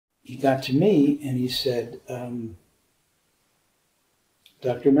he got to me and he said,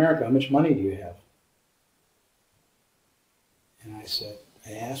 Dr. America, how much money do you have? And I said,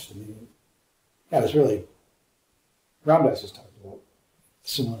 I asked him, yeah, it was really, Ram Dass has talked about a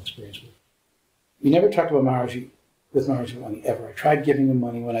similar experience with. We never talked about Maharaji, with Maharaji money ever. I tried giving him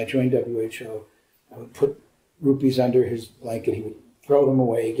money when I joined WHO. I would put rupees under his blanket. He would throw them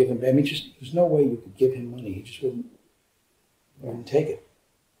away, give them, I mean, just, there's no way you could give him money. He just wouldn't take it.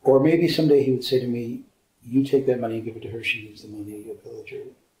 Or maybe someday he would say to me, you take that money and give it to her, she needs the money, a villager.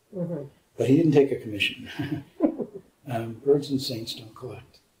 Mm-hmm. But he didn't take a commission. Birds and saints don't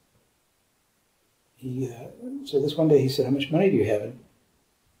collect. So this one day he said, how much money do you have? And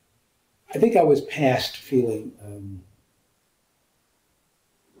I think I was past feeling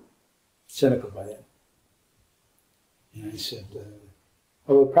cynical by then. And I said,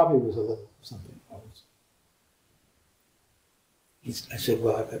 oh, it probably was a little something. I said,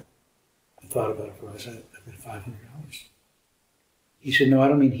 well, I thought about it for a while. I said, I've got $500. He said, no, I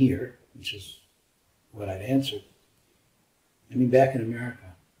don't mean here, which is what I'd answered. I mean back in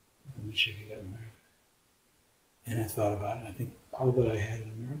America. How much have you got in America? And I thought about it. I think all that I had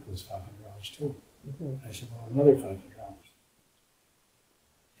in America was $500 too. Mm-hmm. I said, well, another $500.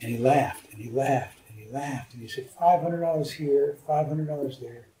 And he laughed, and he laughed, and he laughed, and he said, $500 here, $500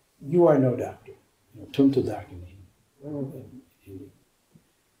 there. You are no doctor. Tum to doctor me.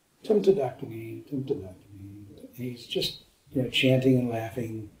 Tum to doctor me, tum to doctor me. And he's just, chanting and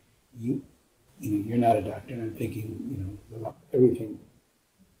laughing. You're not a doctor. And I'm thinking, everything.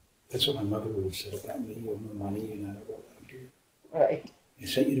 That's what my mother would have said about me. You have no money, you're not a real doctor. Right. I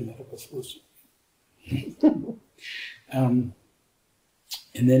sent you to medical school.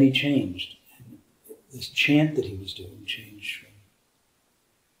 And then he changed. And this chant that he was doing changed from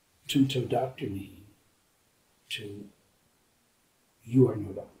Tum to doctor me to you are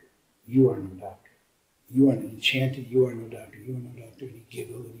no doctor. You are no doctor. You are no, he chanted, you are no doctor, you are no doctor. And he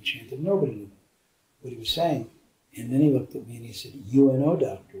giggled and he chanted. Nobody knew what he was saying. And then he looked at me and he said, UNO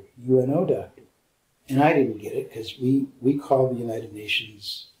doctor, UNO doctor. And I didn't get it because we call the United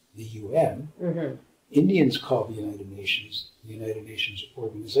Nations the UN. Mm-hmm. Indians call the United Nations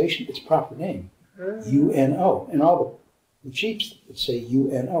Organization, its proper name, UNO. And all the chiefs would say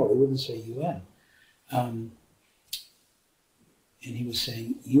UNO, they wouldn't say UN. And he was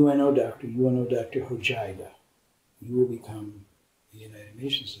saying, UNO doctor Hojaiga. You will become the United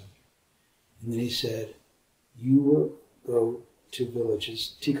Nations doctor. And then he said, you will go to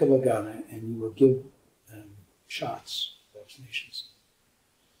villages, Tika Lagana, and you will give shots, vaccinations.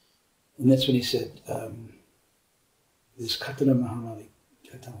 And that's when he said, this Katana Mahamali,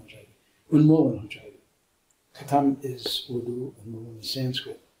 Katam Hojaiga, Unmulan Hojaiga. Katam is Urdu, Unmulan is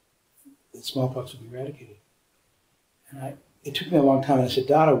Sanskrit. That smallpox will be eradicated. And it took me a long time, and I said,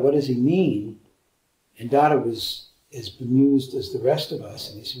 Dada, what does he mean? And Dada was as bemused as the rest of us,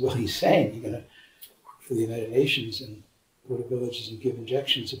 and he said, well, he's saying you're going to work for the United Nations and go to villages and give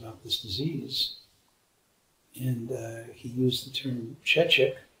injections about this disease. And he used the term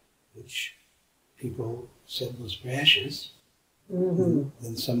Chechik, which people said was rashes. Mm-hmm. And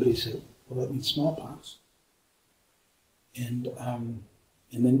then somebody said, well, that means smallpox. And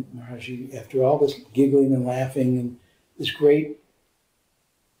then Maharaji, after all this giggling and laughing and this great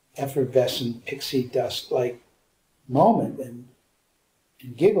effervescent pixie dust-like moment and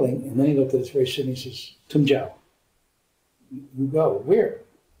giggling, and then he looked at us very soon and he says, Tum jao. You go. Where?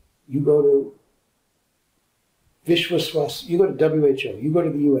 You go to Vishwaswas, you go to WHO, you go to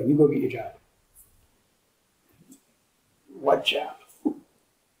the UN, you go get your job. What job?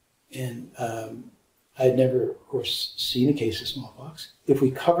 And I had never, of course, seen a case of smallpox. If we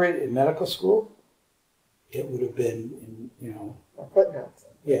cover it in medical school, it would have been, a footnote.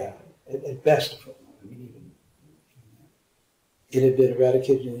 Yeah, at best a footnote. I mean, even that. It had been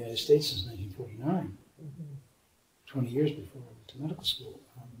eradicated in the United States since 1949, 20 years before I went to medical school.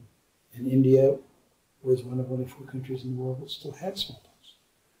 And India was one of only 4 countries in the world that still had smallpox.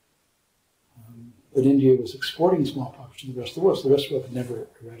 But India was exporting smallpox to the rest of the world, so the rest of the world could never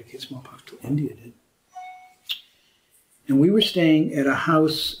eradicate smallpox until India did. And we were staying at a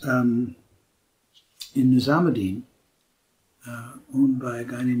house in Nizamuddin, owned by a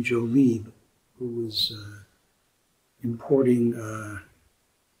guy named Joe Lieb, who was importing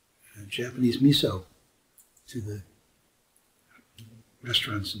Japanese miso to the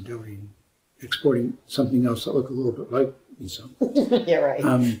restaurants in Delhi, and exporting something else that looked a little bit like miso. Yeah, right.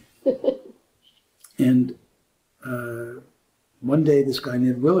 And one day, this guy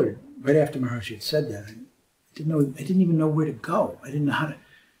named Willard, right after Maharaji had said that, I didn't even know where to go. I didn't know how to,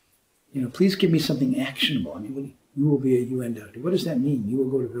 please give me something actionable. I mean, you will be a UN doctor. What does that mean? You will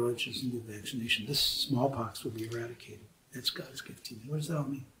go to villages and do vaccination. This smallpox will be eradicated. That's God's gift to you. What does that all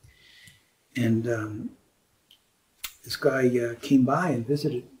mean? And this guy came by and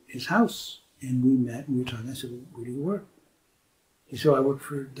visited his house, and we met and we were talking. I said, where do you work? He said, I work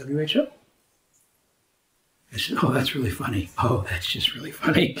for WHO. I said, oh, that's really funny. Oh, that's just really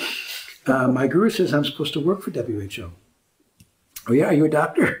funny. My guru says I'm supposed to work for WHO. Oh yeah, are you a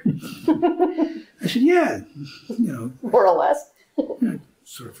doctor? I said, yeah, you know. More or less. I'd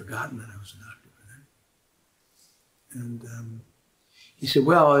sort of forgotten that I was a doctor by then. And he said,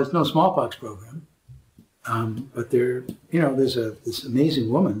 well, there's no smallpox program, but there's this amazing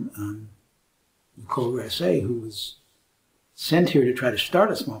woman, Nicole Grasset, who was sent here to try to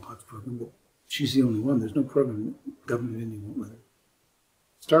start a smallpox program, but she's the only one. There's no program. The government of India won't let her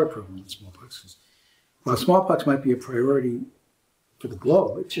start a program with smallpox. While smallpox might be a priority for the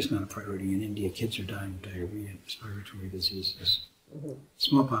globe, it's just not a priority in India. Kids are dying of diarrhea and respiratory diseases. Mm-hmm.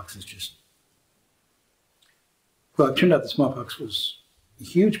 Smallpox is just... Well, it turned out that smallpox was a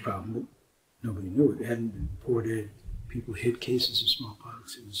huge problem, but nobody knew it. It hadn't been reported. People hid cases of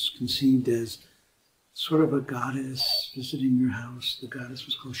smallpox. It was conceived as sort of a goddess visiting your house. The goddess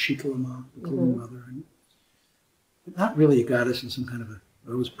was called Shikala, the cooling mother. But not really a goddess in some kind of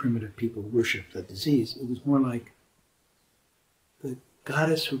those primitive people worshipped the disease. It was more like the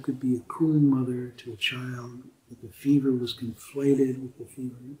goddess who could be a cooling mother to a child, that the fever was conflated with the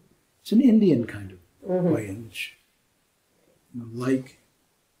fever. It's an Indian kind of way in which like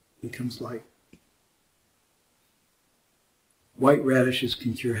becomes like. White radishes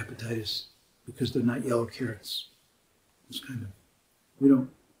can cure hepatitis because they're not yellow carrots. It's kind of, we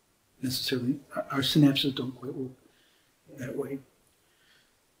don't necessarily, our synapses don't quite work that way.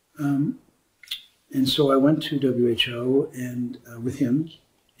 And so I went to WHO and with him,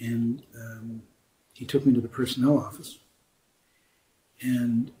 and he took me to the personnel office.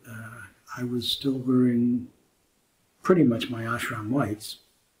 And I was still wearing pretty much my ashram whites,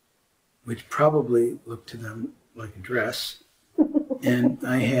 which probably looked to them like a dress. And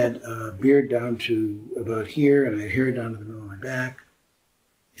I had a beard down to about here, and I had hair down to the middle of my back.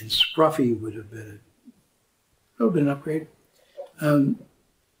 And scruffy would have been an upgrade.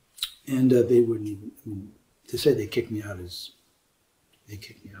 And they wouldn't even, I mean, to say they kicked me out is, they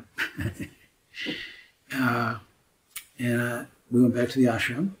kicked me out. And we went back to the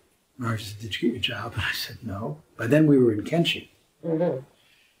ashram. Maharaj said, did you get your job? And I said, no. By then we were in Kenchi. And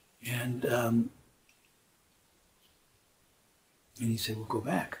he said, well, go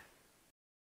back.